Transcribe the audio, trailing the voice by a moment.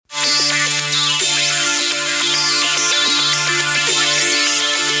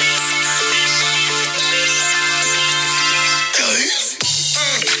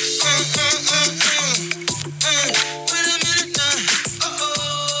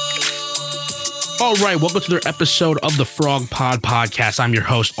All right, welcome to their episode of the Frog Pod Podcast. I'm your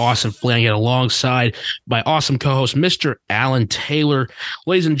host, Austin Flanagan, alongside my awesome co-host, Mr. Alan Taylor.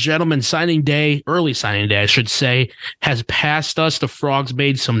 Ladies and gentlemen, early signing day, I should say, has passed us. The Frogs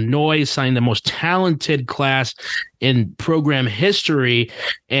made some noise, signing the most talented class in program history,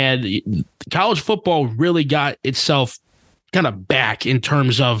 and college football really got itself kind of back in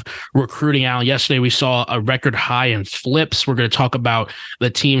terms of recruiting. Alan, yesterday we saw a record high in flips. We're going to talk about the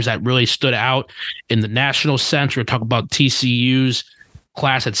teams that really stood out in the national sense. We're going to talk about TCU's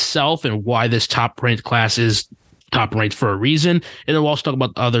class itself and why this top-ranked class is top-ranked for a reason. And then we'll also talk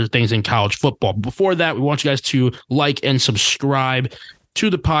about other things in college football. Before that, we want you guys to like and subscribe to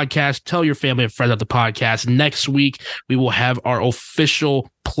the podcast. Tell your family and friends about the podcast. Next week, we will have our official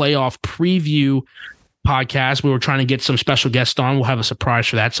playoff preview podcast. We were trying to get some special guests on. We'll have a surprise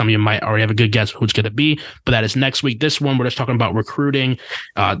for that. Some of you might already have a good guess who it's going to be, but that is next week. This one, we're just talking about recruiting,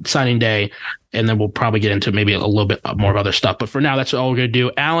 signing day, and then we'll probably get into maybe a little bit more of other stuff. But for now, that's all we're going to do.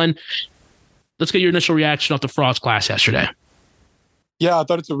 Alan, let's get your initial reaction off the Frogs class yesterday. Yeah, I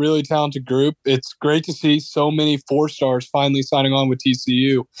thought it's a really talented group. It's great to see so many 4-stars finally signing on with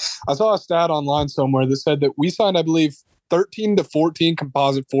TCU. I saw a stat online somewhere that said that we signed, I believe, 13 to 14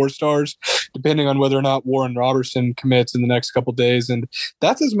 composite 4-stars, depending on whether or not Warren Robertson commits in the next couple days. And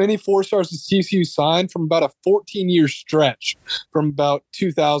that's as many 4-stars as TCU signed from about a 14-year stretch from about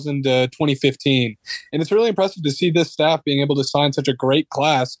 2000 to 2015. And it's really impressive to see this staff being able to sign such a great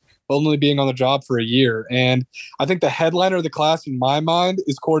class, only being on the job for a year. And I think the headliner of the class in my mind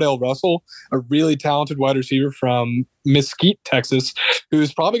is Cordell Russell, a really talented wide receiver from Mesquite, Texas,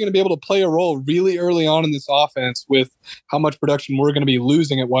 who's probably going to be able to play a role really early on in this offense with how much production we're going to be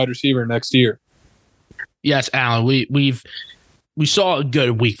losing at wide receiver next year. Yes, Alan, we saw a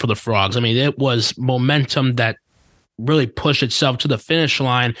good week for the Frogs. I mean, it was momentum that really pushed itself to the finish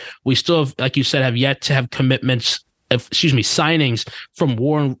line. We still, like you said, have yet to have signings from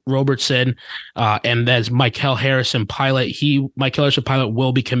Warren Robertson, and there's Michael Harrison Pilot. Michael Harrison Pilot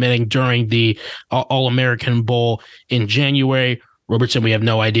will be committing during the All-American Bowl in January. Robertson, we have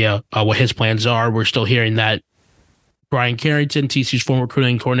no idea what his plans are. We're still hearing that Brian Carrington, TCU's former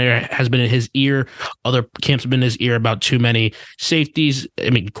recruiting coordinator, has been in his ear. Other camps have been in his ear about too many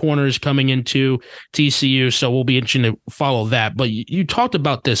corners coming into TCU. So we'll be interested to follow that. But you talked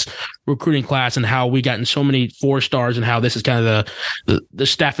about this recruiting class and how we gotten so many 4-stars and how this is kind of the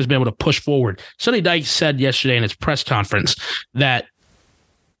staff has been able to push forward. Sonny Dykes said yesterday in his press conference that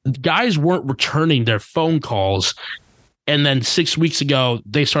guys weren't returning their phone calls. And then 6 weeks ago,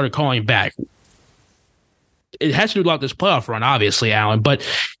 they started calling back. It has to do a lot with this playoff run, obviously, Alan, but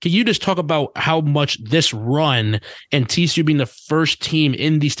can you just talk about how much this run and TCU being the first team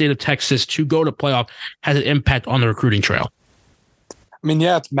in the state of Texas to go to playoff has an impact on the recruiting trail? I mean,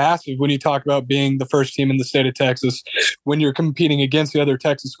 yeah, it's massive when you talk about being the first team in the state of Texas when you're competing against the other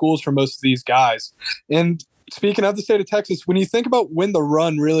Texas schools for most of these guys. And speaking of the state of Texas, when you think about when the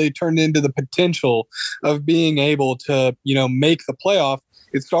run really turned into the potential of being able to, make the playoff,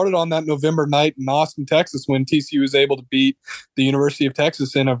 it started on that November night in Austin, Texas, when TCU was able to beat the University of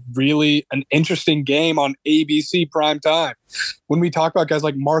Texas in an interesting game on ABC primetime. When we talk about guys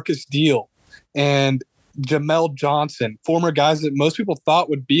like Marcus Deal and Jamel Johnson, former guys that most people thought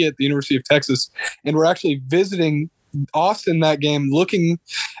would be at the University of Texas, and were actually visiting Austin that game, looking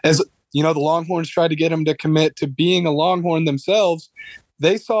as the Longhorns tried to get them to commit to being a Longhorn themselves.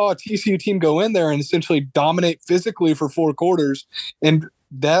 They saw a TCU team go in there and essentially dominate physically for 4 quarters, and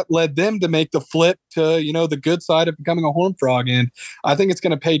that led them to make the flip to, the good side of becoming a Horned Frog. And I think it's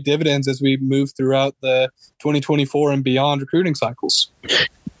going to pay dividends as we move throughout the 2024 and beyond recruiting cycles.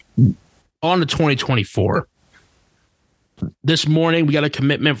 On to 2024. This morning, we got a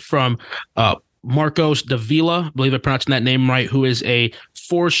commitment from Marcos Davila, I believe I'm pronouncing that name right, who is a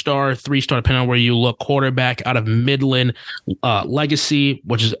 4-star, 3-star, depending on where you look, quarterback out of Midland Legacy,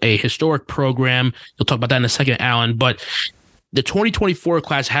 which is a historic program. You'll talk about that in a second, Alan. But the 2024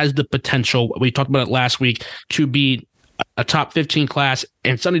 class has the potential, we talked about it last week, to be a top 15 class,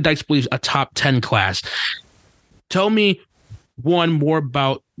 and Sonny Dykes believes a top 10 class. Tell me, one, more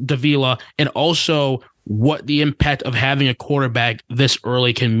about Davila, and also what the impact of having a quarterback this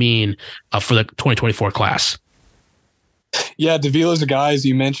early can mean for the 2024 class. Yeah, Davila's a guy, as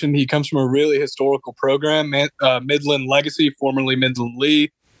you mentioned. He comes from a really historical program, Midland Legacy, formerly Midland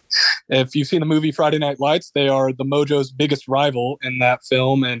Lee. If you've seen the movie Friday Night Lights, they are the Mojo's biggest rival in that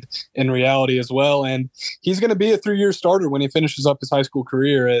film and in reality as well. And he's going to be a 3-year starter when he finishes up his high school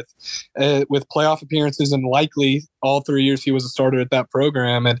career with playoff appearances, and likely all 3 years he was a starter at that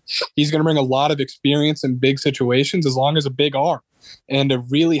program. And he's going to bring a lot of experience in big situations, as long as a big arm and a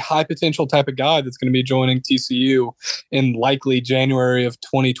really high potential type of guy that's going to be joining TCU in likely January of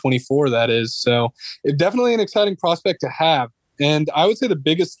 2024, that is. So it's definitely an exciting prospect to have. And I would say the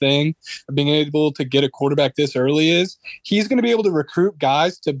biggest thing of being able to get a quarterback this early is he's going to be able to recruit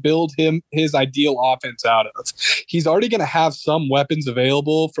guys to build him his ideal offense out of. He's already going to have some weapons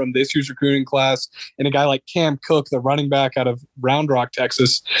available from this year's recruiting class, and a guy like Cam Cook, the running back out of Round Rock,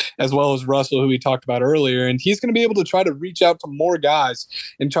 Texas, as well as Russell, who we talked about earlier. And he's going to be able to try to reach out to more guys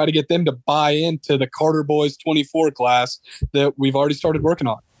and try to get them to buy into the Carter Boys 24 class that we've already started working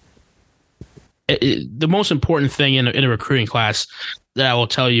on. The most important thing in a recruiting class that I will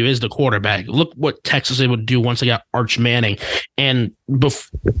tell you is the quarterback. Look what Texas is able to do once they got Arch Manning. And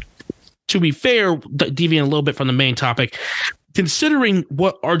to be fair, deviating a little bit from the main topic, considering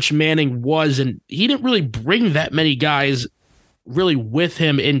what Arch Manning was, and he didn't really bring that many guys really with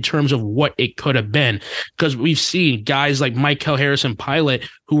him in terms of what it could have been, because we've seen guys like Michael Harrison Pilot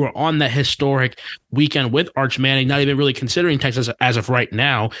who were on that historic weekend with Arch Manning, not even really considering Texas as of right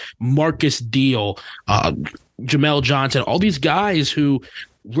now. Marcus Deal, Jamel Johnson, all these guys who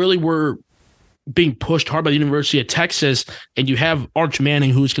really were being pushed hard by the University of Texas, and you have Arch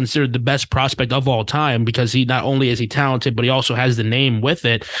Manning, who's considered the best prospect of all time because he not only is he talented, but he also has the name with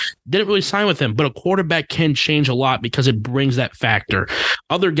it. Didn't really sign with him, but a quarterback can change a lot because it brings that factor.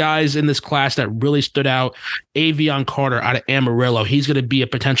 Other guys in this class that really stood out, Avion Carter out of Amarillo. He's going to be a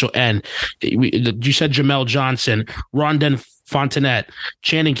potential end. You said Jamel Johnson, Rondon Fontenette,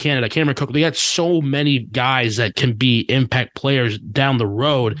 Channing Canada, Cameron Cook. They got so many guys that can be impact players down the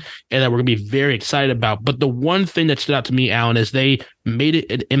road and that we're going to be very excited about. But the one thing that stood out to me, Alan, is they made it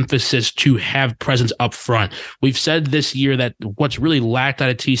an emphasis to have presence up front. We've said this year that what's really lacked out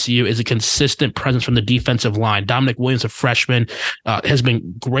of TCU is a consistent presence from the defensive line. Dominic Williams, a freshman, has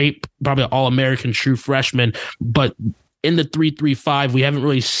been great, probably an All-American true freshman, but in the 3-3-5, we haven't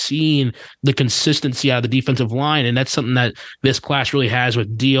really seen the consistency out of the defensive line, and that's something that this class really has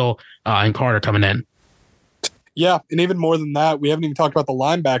with Deal and Carter coming in. Yeah, and even more than that, we haven't even talked about the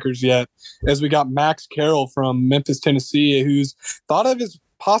linebackers yet, as we got Max Carroll from Memphis, Tennessee, who's thought of as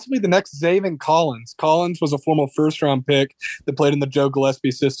possibly the next Zaven Collins. Collins was a former first-round pick that played in the Joe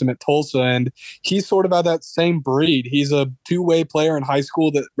Gillespie system at Tulsa, and he's sort of out of that same breed. He's a two-way player in high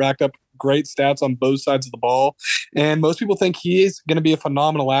school that racked up great stats on both sides of the ball. And most people think he is going to be a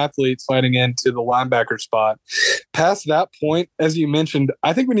phenomenal athlete sliding into the linebacker spot. Past that point, as you mentioned,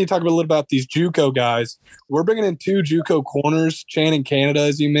 I think we need to talk a little about these JUCO guys. We're bringing in 2 JUCO corners, Channing Canada,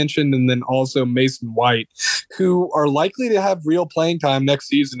 as you mentioned, and then also Mason White, who are likely to have real playing time next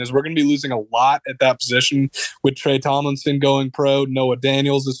season, as we're going to be losing a lot at that position with Trey Tomlinson going pro. Noah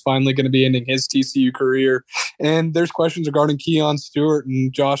Daniels is finally going to be ending his TCU career. And there's questions regarding Keon Stewart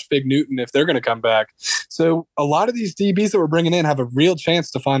and Josh Fig Newton if they're going to come back. So a lot of these DBs that we're bringing in have a real chance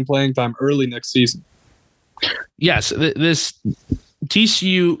to find playing time early next season. Yes, this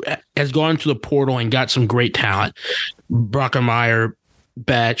TCU has gone to the portal and got some great talent. Brockermeyer,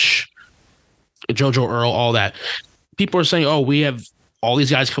 Betch, JoJo Earl, all that. People are saying, oh, we have all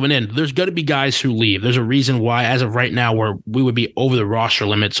these guys coming in. There's going to be guys who leave. There's a reason why, as of right now, we would be over the roster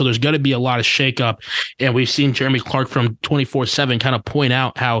limit. So there's going to be a lot of shakeup. And we've seen Jeremy Clark from 24/7 kind of point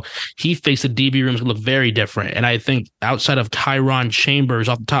out how he thinks the DB rooms look very different. And I think outside of Kyron Chambers,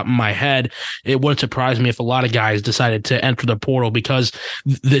 off the top of my head, it wouldn't surprise me if a lot of guys decided to enter the portal, because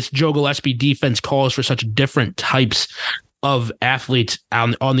this Joe Gillespie defense calls for such different types of athletes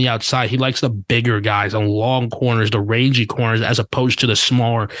on the outside. He likes the bigger guys on long corners, the rangy corners, as opposed to the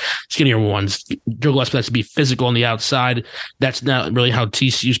smaller, skinnier ones. Joe Gillespie likes to be physical on the outside. That's not really how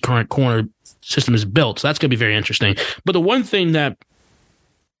TCU's current corner system is built. So that's going to be very interesting. But the one thing that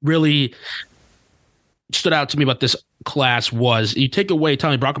really stood out to me about this class was, you take away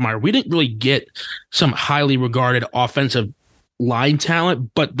Tommy Brockermeyer, we didn't really get some highly regarded offensive line talent,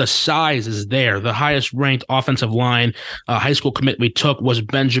 but the size is there. The highest ranked offensive line high school commit we took was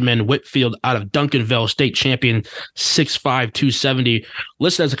Benjamin Whitfield out of Duncanville, state champion, 6'5", 270,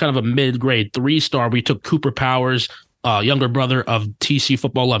 listed as a kind of a mid-grade 3-star. We took Cooper Powers, younger brother of TCU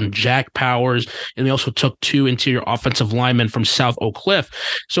football alum Jack Powers, and we also took 2 interior offensive linemen from South Oak Cliff.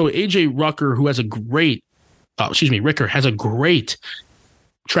 So AJ Rucker, who has a great, Ricker has a great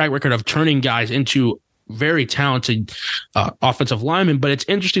track record of turning guys into very talented offensive linemen, but it's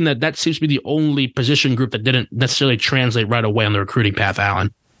interesting that seems to be the only position group that didn't necessarily translate right away on the recruiting path,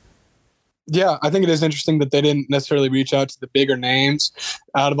 Alan. Yeah, I think it is interesting that they didn't necessarily reach out to the bigger names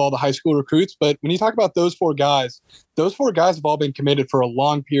out of all the high school recruits. But when you talk about those four guys have all been committed for a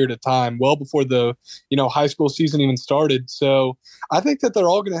long period of time, well before the high school season even started. So I think that they're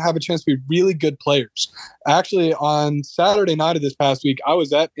all going to have a chance to be really good players. Actually, on Saturday night of this past week, I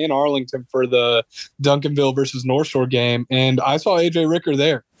was in Arlington for the Duncanville versus North Shore game, and I saw AJ Ricker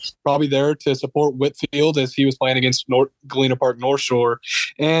there. Probably there to support Whitfield as he was playing against Galena Park North Shore.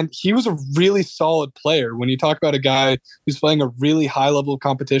 And he was a really solid player. When you talk about a guy who's playing a really high level of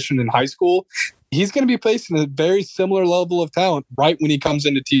competition in high school, he's going to be facing a very similar level of talent right when he comes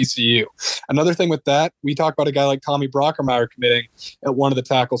into TCU. Another thing with that, we talk about a guy like Tommy Brockermeyer committing at one of the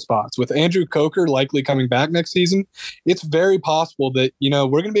tackle spots. With Andrew Coker likely coming back next season, it's very possible that,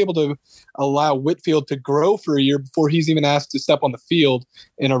 we're going to be able to allow Whitfield to grow for a year before he's even asked to step on the field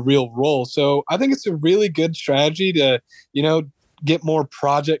in a real role. So I think it's a really good strategy to, get more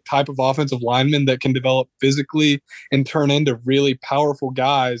project type of offensive linemen that can develop physically and turn into really powerful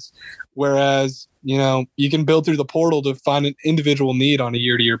guys. Whereas, you can build through the portal to find an individual need on a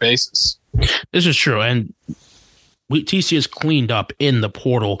year-to-year basis. This is true. And TCU has cleaned up in the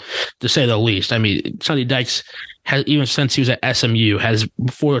portal, to say the least. I mean, Sonny Dykes has, even since he was at SMU, has,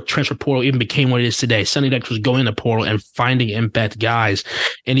 before the transfer portal even became what it is today, Sonny Dykes was going in the portal and finding impact guys.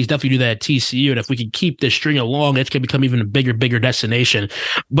 And he's definitely do that at TCU. And if we can keep this string along, it's going to become even a bigger destination.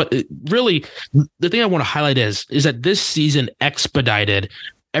 But really, the thing I want to highlight is that this season expedited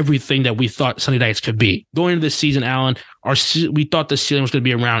everything that we thought Sonny Dykes could be. Going into this season, Alan, we thought the ceiling was going to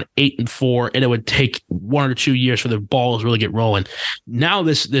be around 8-4, and it would take 1 or 2 years for the balls really get rolling. Now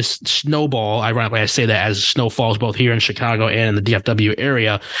this snowball, ironically I say that as snow falls both here in Chicago and in the DFW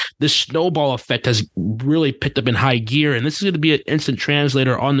area, this snowball effect has really picked up in high gear, and this is going to be an instant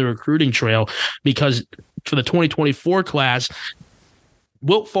translator on the recruiting trail, because for the 2024 class,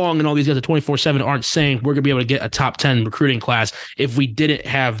 Wilt Fong and all these guys at 24/7 aren't saying we're going to be able to get a top 10 recruiting class if we didn't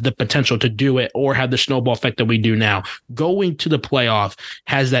have the potential to do it or have the snowball effect that we do now. Going to the playoff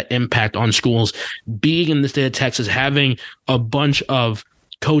has that impact on schools. Being in the state of Texas, having a bunch of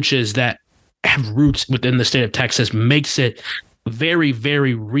coaches that have roots within the state of Texas makes it very,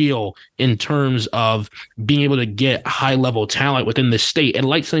 very real in terms of being able to get high-level talent within the state. And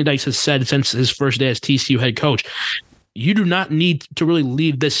like Sonny Dykes has said since his first day as TCU head coach, you do not need to really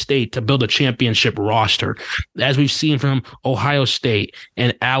leave this state to build a championship roster. As we've seen from Ohio State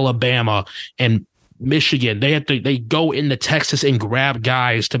and Alabama and Michigan, they go into Texas and grab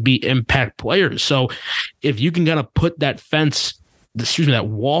guys to be impact players. So if you can kind of put that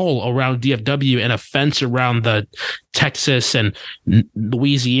wall around DFW and a fence around the Texas and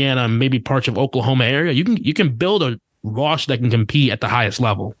Louisiana, maybe parts of Oklahoma area, you can build a roster that can compete at the highest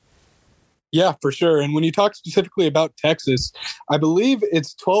level. Yeah, for sure. And when you talk specifically about Texas, I believe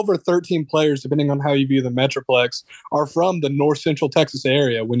it's 12 or 13 players, depending on how you view the Metroplex, are from the North Central Texas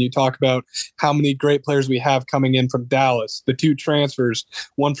area. When you talk about how many great players we have coming in from Dallas, the 2 transfers,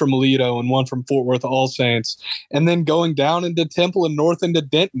 one from Aledo and one from Fort Worth All Saints, and then going down into Temple and north into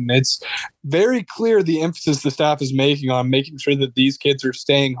Denton, it's very clear the emphasis the staff is making on making sure that these kids are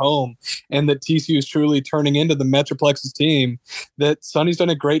staying home and that TCU is truly turning into the Metroplex's team, that Sonny's done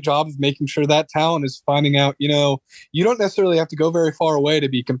a great job of making sure that talent is finding out, you don't necessarily have to go very far away to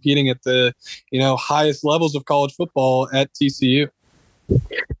be competing at the, highest levels of college football at TCU.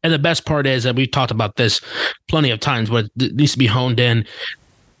 And the best part is that we've talked about this plenty of times, but it needs to be honed in.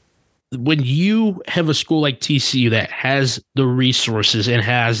 When you have a school like TCU that has the resources and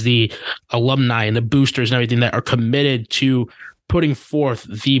has the alumni and the boosters and everything that are committed to putting forth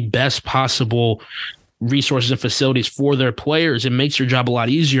the best possible resources and facilities for their players, it makes your job a lot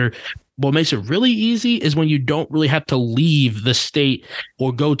easier. What makes it really easy is when you don't really have to leave the state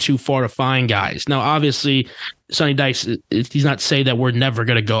or go too far to find guys. Now, obviously, Sonny Dykes, he's not saying that we're never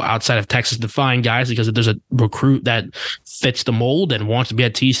going to go outside of Texas to find guys, because if there's a recruit that fits the mold and wants to be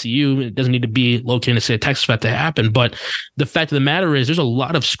at TCU, it doesn't need to be located in the state of Texas for that to happen. But the fact of the matter is there's a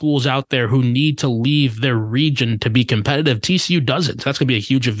lot of schools out there who need to leave their region to be competitive. TCU doesn't. So that's going to be a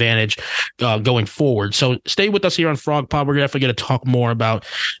huge advantage going forward. So stay with us here on Frog Pod. We're definitely going to talk more about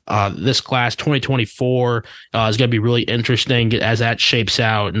this class. 2024 is going to be really interesting as that shapes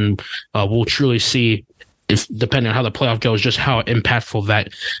out, and we'll truly see, if depending on how the playoff goes, just how impactful that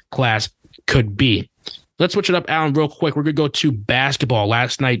class could be. Let's switch it up, Alan, real quick. We're going to go to basketball.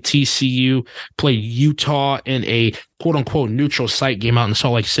 Last night, TCU played Utah in a quote-unquote neutral site game out in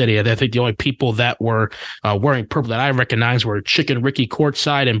Salt Lake City. I think the only people that were wearing purple that I recognized were Chicken Ricky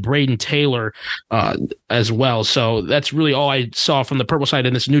courtside and Braden Taylor as well. So that's really all I saw from the purple side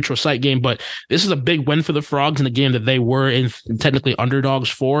in this neutral site game. But this is a big win for the Frogs in the game that they were in technically underdogs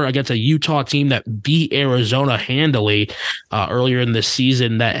for against a Utah team that beat Arizona handily earlier in the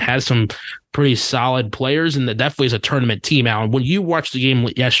season, that has some pretty solid players, and that definitely is a tournament team. Alan, when you watched the game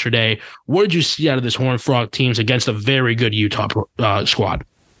yesterday, what did you see out of this Horned Frog teams against a very good Utah squad?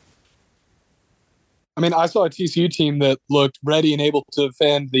 I mean, I saw a TCU team that looked ready and able to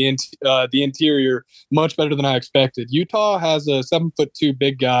defend the interior much better than I expected. Utah has a 7'2"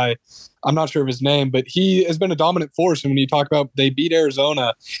 big guy. I'm not sure of his name, but he has been a dominant force. And when you talk about they beat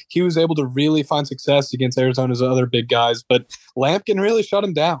Arizona, he was able to really find success against Arizona's other big guys. But Lampkin really shut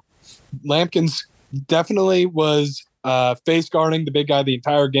him down. Lampkins definitely was face guarding the big guy the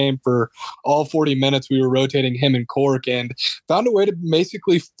entire game for all 40 minutes. We were rotating him and Cork and found a way to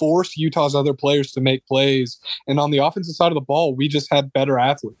basically force Utah's other players to make plays. And on the offensive side of the ball, we just had better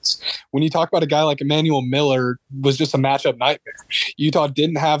athletes. When you talk about a guy like Emmanuel Miller, was just a matchup nightmare. Utah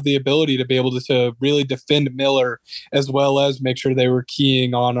didn't have the ability to be able to really defend Miller as well as make sure they were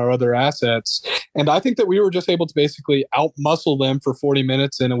keying on our other assets. And I think that we were just able to basically out-muscle them for 40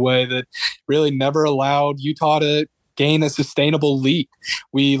 minutes in a way that really never allowed Utah to gain a sustainable lead.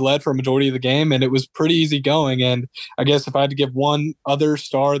 We led for a majority of the game, and it was pretty easy going. And I guess if I had to give one other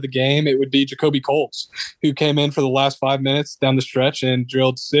star of the game, it would be Jacoby Coles, who came in for the last 5 minutes down the stretch and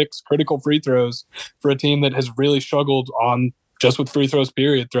drilled 6 critical free throws for a team that has really struggled on just with free throws,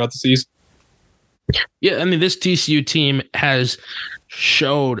 period, throughout the season. Yeah, I mean, this TCU team has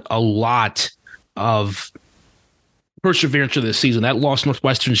showed a lot of perseverance of this season. That loss to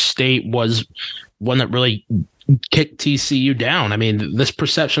Northwestern State was one that really kicked TCU down. I mean, this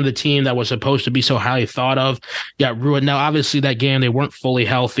perception of the team that was supposed to be so highly thought of got ruined. Now, obviously, that game, they weren't fully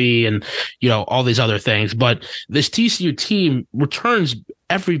healthy and, all these other things. But this TCU team returns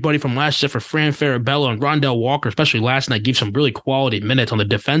everybody from last year for Fran Farabello and Rondell Walker, especially last night, gave some really quality minutes on the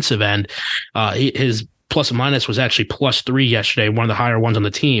defensive end. His plus and minus was actually +3 yesterday, one of the higher ones on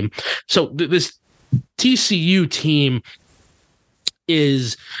the team. So this TCU team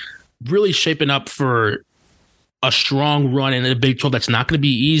is really shaping up for a strong run in a Big 12 that's not going to be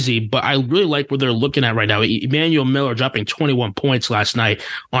easy, but I really like where they're looking at right now. Emmanuel Miller dropping 21 points last night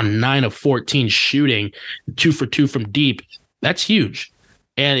on 9 of 14 shooting, 2 for 2 from deep. That's huge.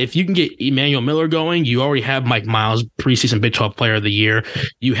 And if you can get Emmanuel Miller going, you already have Mike Miles, preseason Big 12 Player of the Year.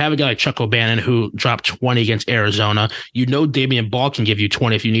 You have a guy like Chuck O'Bannon who dropped 20 against Arizona. Damian Ball can give you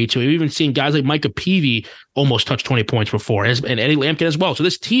 20 if you need to. We've even seen guys like Micah Peavy almost touch 20 points before, and Eddie Lampkin as well. So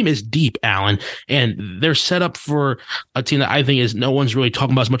this team is deep, Alan, and they're set up for a team that I think is no one's really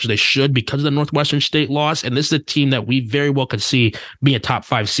talking about as much as they should because of the Northwestern State loss. And this is a team that we very well could see being a top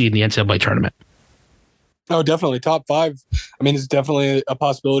 5 seed in the NCAA tournament. Oh, definitely. Top 5. I mean, it's definitely a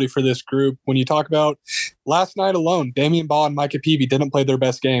possibility for this group. When you talk about last night alone, Damian Baugh and Micah Peavy didn't play their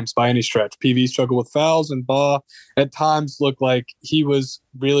best games by any stretch. Peavy struggled with fouls, and Baugh at times looked like he was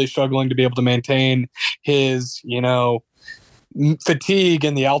really struggling to be able to maintain his, fatigue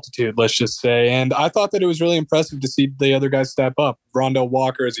and the altitude, let's just say. And I thought that it was really impressive to see the other guys step up. Rondell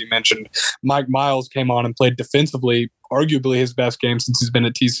Walker, as you mentioned, Mike Miles came on and played defensively, arguably his best game since he's been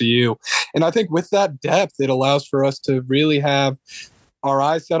at TCU. And I think with that depth, it allows for us to really have our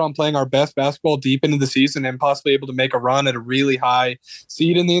eyes set on playing our best basketball deep into the season and possibly able to make a run at a really high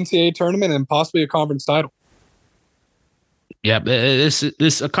seed in the NCAA tournament and possibly a conference title. Yeah,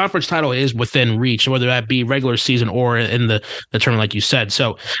 this a conference title is within reach, whether that be regular season or in the tournament, like you said.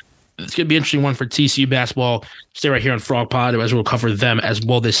 So it's going to be an interesting one for TCU basketball. Stay right here on Frog Pod as we'll cover them as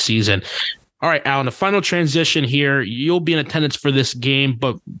well this season. All right, Alan, the final transition here. You'll be in attendance for this game,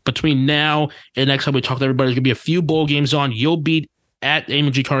 but between now and next time we talk to everybody, there's going to be a few bowl games on. You'll be at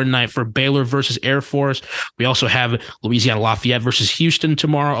Amon G. Carter night for Baylor versus Air Force. We also have Louisiana Lafayette versus Houston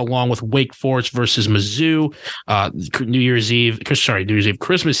tomorrow, along with Wake Forest versus Mizzou.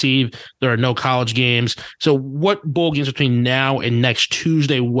 Christmas Eve, there are no college games. So what bowl games between now and next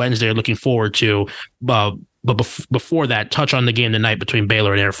Tuesday, Wednesday are looking forward to? But before that, touch on the game tonight between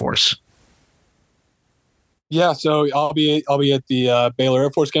Baylor and Air Force. Yeah, so I'll be at the Baylor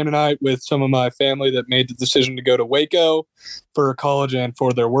Air Force game tonight with some of my family that made the decision to go to Waco for college and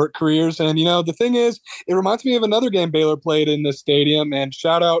for their work careers. And, the thing is, it reminds me of another game Baylor played in this stadium. And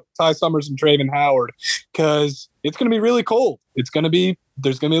shout out Ty Summers and Traven Howard, because it's going to be really cold. There's going to be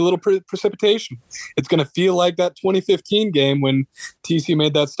a little precipitation. It's going to feel like that 2015 game when TCU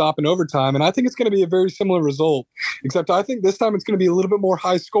made that stop in overtime. And I think it's going to be a very similar result, except I think this time it's going to be a little bit more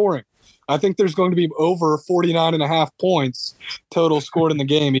high scoring. I think there's going to be over 49.5 points total scored in the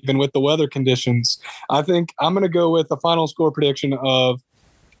game, even with the weather conditions. I think I'm going to go with a final score prediction of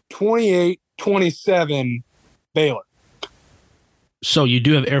 28-27 Baylor. So you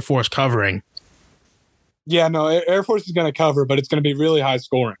do have Air Force covering. Yeah, no, Air Force is going to cover, but it's going to be really high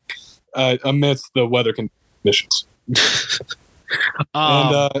scoring amidst the weather conditions. You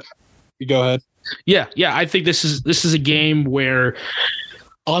go ahead. Yeah. I think this is a game where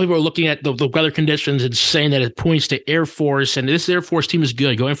a lot of people are looking at the weather conditions and saying that it points to Air Force, and this Air Force team is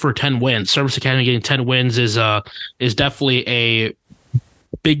good, going for 10 wins. Service Academy getting 10 wins is definitely a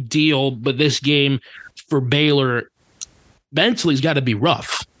big deal, but this game for Baylor mentally has got to be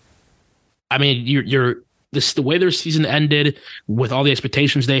rough. I mean, the way their season ended with all the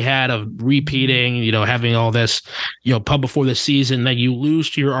expectations they had of repeating, having all this, pub before the season, then you lose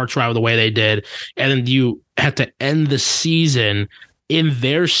to your arch rival the way they did, and then you have to end the season in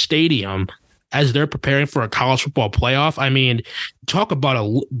their stadium as they're preparing for a college football playoff. I mean, talk about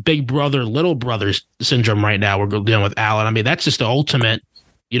a big brother, little brother syndrome right now we're dealing with, Allen. I mean, that's just the ultimate,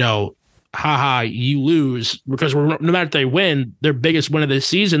 haha, you lose, because no matter if they win, their biggest win of the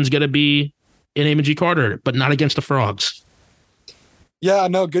season is going to be in Amon G. Carter, but not against the Frogs. Yeah,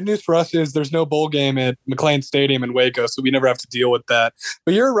 no, good news for us is there's no bowl game at McLean Stadium in Waco, so we never have to deal with that.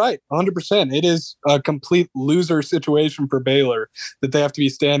 But you're right, 100%. It is a complete loser situation for Baylor that they have to be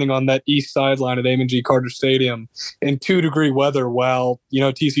standing on that east sideline at Amon G. Carter Stadium in 2-degree weather while,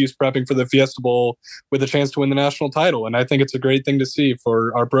 TCU is prepping for the Fiesta Bowl with a chance to win the national title. And I think it's a great thing to see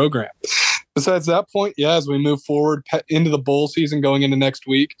for our program. Besides that point, as we move forward into the bowl season going into next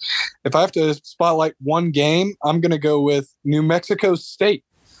week, if I have to spotlight one game, I'm going to go with New Mexico State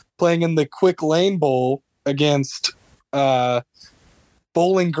playing in the Quick Lane Bowl against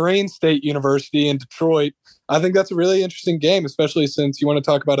Bowling Green State University in Detroit. I think that's a really interesting game, especially since you want to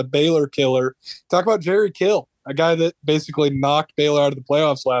talk about a Baylor killer. Talk about Jerry Kill, a guy that basically knocked Baylor out of the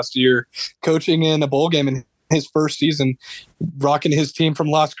playoffs last year, coaching in a bowl game in his first season, rocking his team from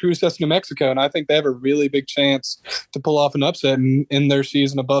Las Cruces, New Mexico. And I think they have a really big chance to pull off an upset in their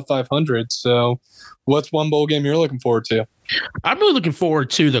season above 500. So what's one bowl game you're looking forward to? I'm really looking forward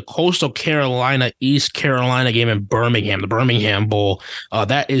to the Coastal Carolina, East Carolina game in Birmingham, the Birmingham Bowl.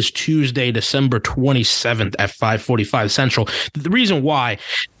 That is Tuesday, December 27th at 5:45 Central. The reason why,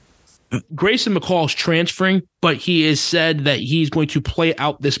 Grayson McCall is transferring, but he has said that he's going to play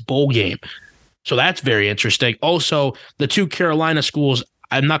out this bowl game. So that's very interesting. Also, the two Carolina schools,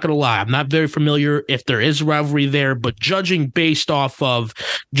 I'm not going to lie, I'm not very familiar if there is a rivalry there, but judging based off of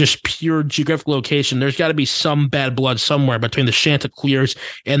just pure geographical location, there's got to be some bad blood somewhere between the Chanticleers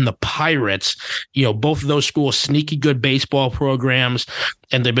and the Pirates. Both of those schools, sneaky good baseball programs,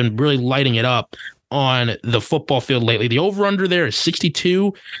 and they've been really lighting it up on the football field lately. The over-under there is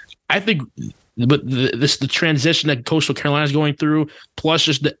 62. I think... But the transition that Coastal Carolina is going through, plus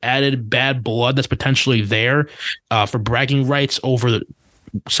just the added bad blood that's potentially there for bragging rights over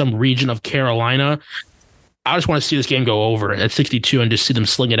some region of Carolina, I just want to see this game go over at 62 and just see them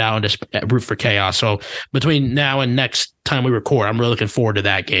sling it out and just root for chaos. So between now and next time we record, I'm really looking forward to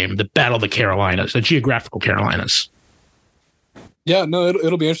that game, the Battle of the Carolinas, the geographical Carolinas. Yeah, no,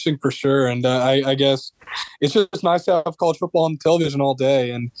 it'll be interesting for sure. And I guess it's just nice to have college football on television all day.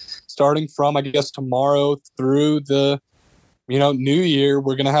 And starting from, I guess, tomorrow through the, New Year,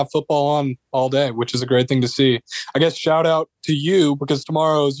 we're going to have football on all day, which is a great thing to see. I guess shout out to you because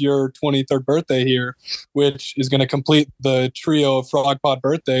tomorrow is your 23rd birthday here, which is going to complete the trio of Frog Pod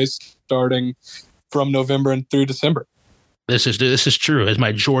birthdays starting from November and through December. This is true. It's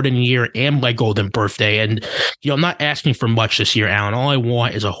my Jordan year and my golden birthday. And, I'm not asking for much this year, Alan. All I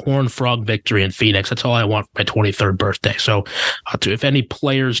want is a Horned Frog victory in Phoenix. That's all I want for my 23rd birthday. So if any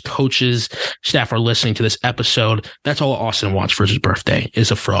players, coaches, staff are listening to this episode, that's all Austin wants for his birthday is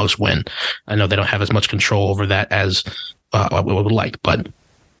a Frogs win. I know they don't have as much control over that as we would like, but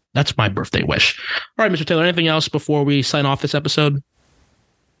that's my birthday wish. All right, Mr. Taylor, anything else before we sign off this episode?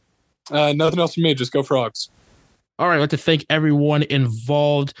 Nothing else from me. Just go Frogs. All right, I'd like to thank everyone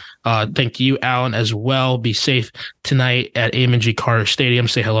involved. Thank you, Alan, as well. Be safe tonight at Amon G. Carter Stadium.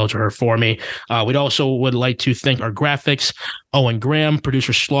 Say hello to her for me. We'd also would like to thank our graphics, Owen Graham,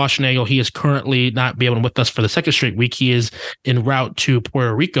 producer Schlossnagel. He is currently not be able to with us for the second straight week. He is en route to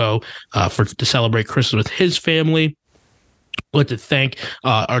Puerto Rico to celebrate Christmas with his family. I'd like to thank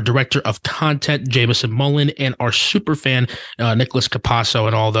our director of content, Jameson Mullen, and our super fan, Nicholas Capasso,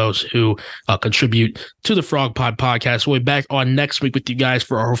 and all those who contribute to the Frog Pod podcast. We'll be back on next week with you guys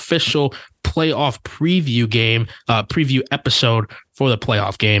for our official playoff preview episode for the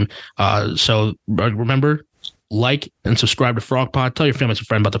playoff game. So remember, like and subscribe to Frog Pod. Tell your families and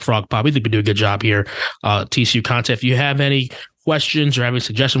friends about the Frog Pod. We think we do a good job here. TCU content. If you have any questions or have any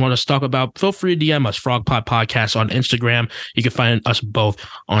suggestions want us to talk about, feel free to DM us, Frog Pod Podcast on Instagram. You can find us both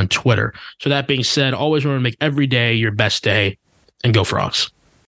on Twitter. So that being said, always remember to make every day your best day, and go Frogs.